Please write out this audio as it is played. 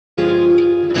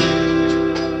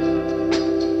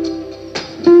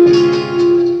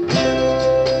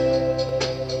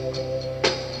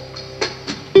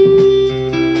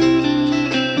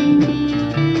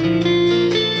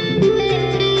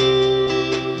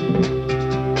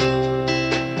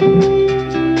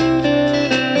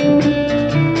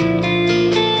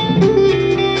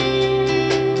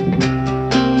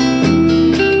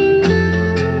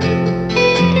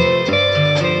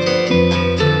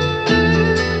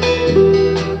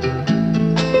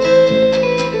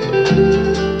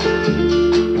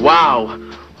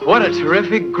What a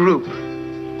terrific group.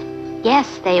 Yes,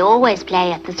 they always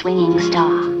play at the Swinging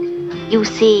Star. You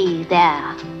see,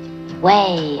 they're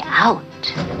way out.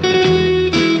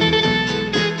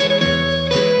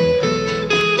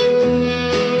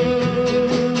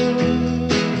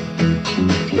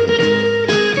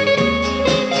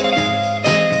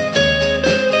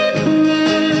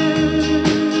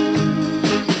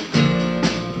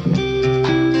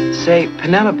 Say,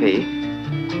 Penelope,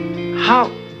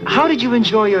 how did you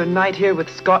enjoy your night here with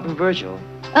Scott and Virgil?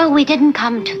 Oh, we didn't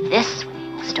come to this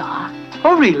Swinging Star.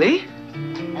 Oh, really?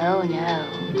 Oh, no.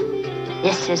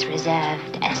 This is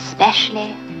reserved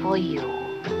especially for you.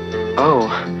 Oh,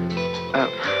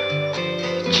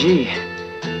 gee.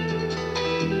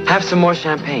 Have some more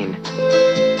champagne.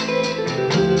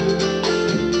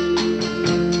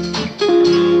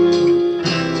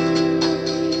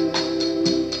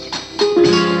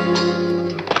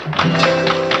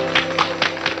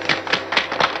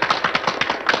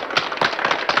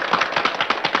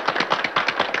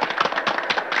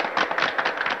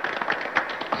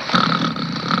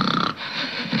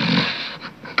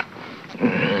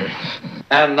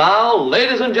 And now,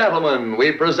 ladies and gentlemen,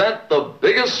 we present the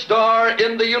biggest star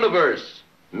in the universe,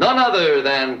 none other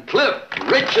than Cliff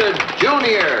Richard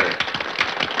Jr.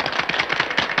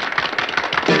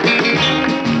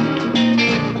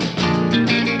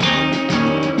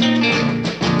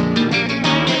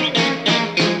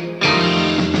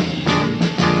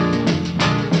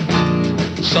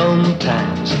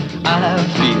 Sometimes I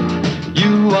feel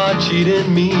you are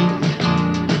cheating me,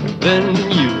 then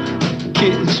you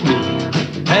kiss me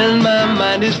and my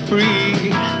mind is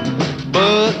free.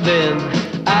 But then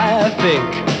I think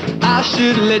I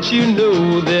should let you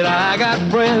know that I got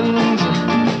friends.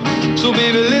 So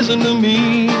baby, listen to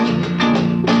me.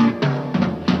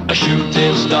 A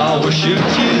shooting star will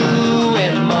shoot you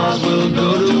and Mars will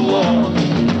go to war.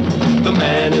 The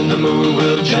man in the moon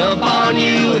will jump on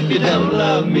you if you don't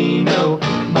love me no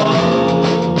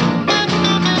more.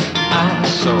 I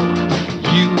saw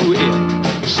you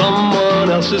in someone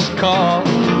else's car.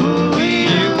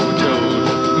 You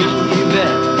told me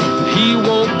that he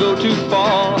won't go too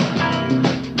far.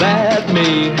 That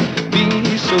may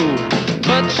be so,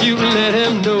 but you let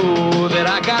him know that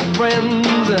I got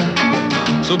friends.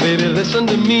 So baby, listen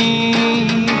to me.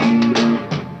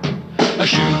 A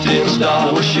shooting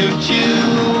star will shoot you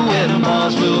and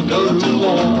Mars will go to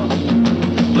war.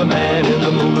 The man in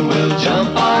the moon will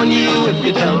jump on you if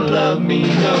you don't love me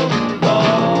no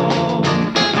more.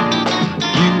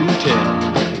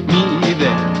 Tell me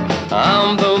that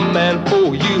I'm the man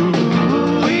for you,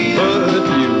 but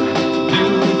you do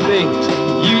things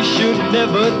you should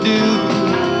never do.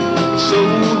 So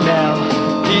now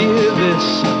hear this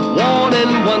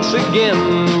warning once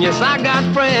again. Yes, I got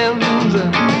friends,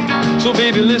 so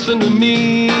baby listen to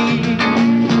me.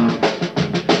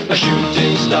 A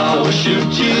shooting star will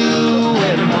shoot you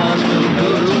and Mars will go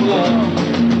to war.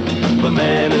 The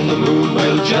man in the moon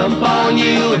will jump on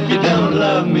you if you don't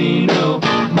love me no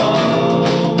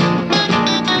more.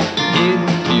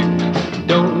 If you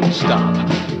don't stop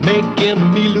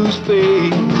making me lose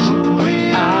faith,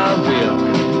 I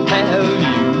will have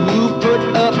you put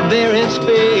up there in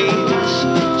space.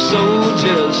 So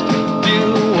just do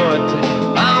what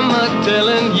I'm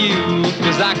telling you,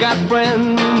 'cause I got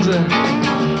friends.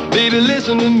 Baby,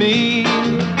 listen to me.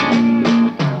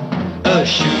 A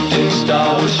shooting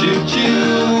star will shoot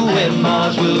you and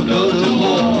Mars will go to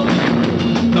war.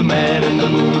 The man in the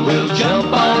moon will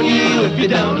jump on you if you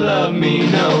don't love me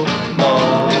no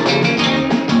more.